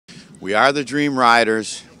We are the Dream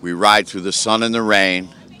Riders. We ride through the sun and the rain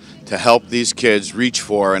to help these kids reach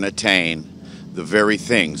for and attain the very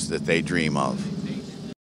things that they dream of.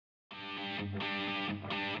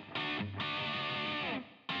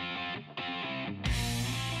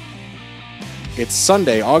 It's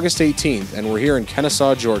Sunday, August 18th, and we're here in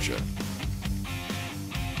Kennesaw, Georgia.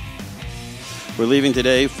 We're leaving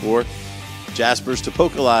today for Jasper's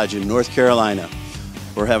Topeka Lodge in North Carolina.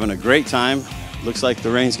 We're having a great time. Looks like the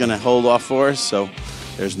rain's going to hold off for us, so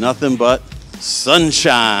there's nothing but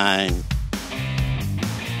sunshine.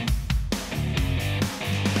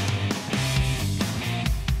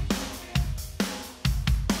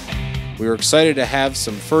 We were excited to have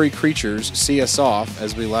some furry creatures see us off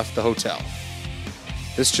as we left the hotel.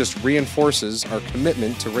 This just reinforces our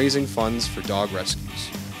commitment to raising funds for dog rescues.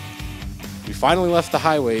 We finally left the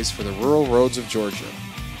highways for the rural roads of Georgia,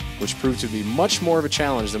 which proved to be much more of a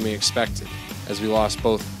challenge than we expected, as we lost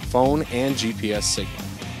both phone and GPS signal.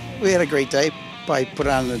 We had a great day. Probably put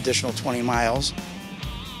on an additional 20 miles.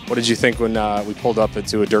 What did you think when we pulled up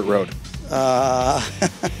into a dirt road?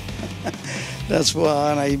 That's when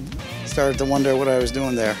I started to wonder what I was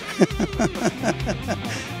doing there,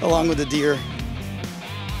 along with the deer.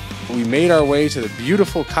 We made our way to the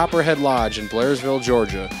beautiful Copperhead Lodge in Blairsville,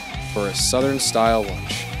 Georgia, for a Southern-style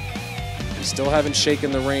lunch. We still haven't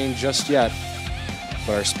shaken the rain just yet,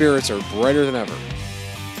 but our spirits are brighter than ever.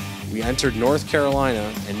 We entered North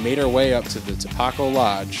Carolina and made our way up to the Topeka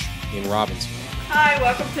Lodge in Robbinsville. Hi,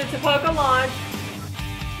 welcome to Topeka Lodge.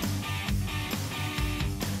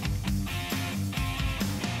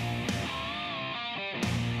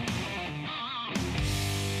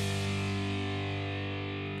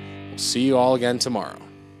 We'll see you all again tomorrow.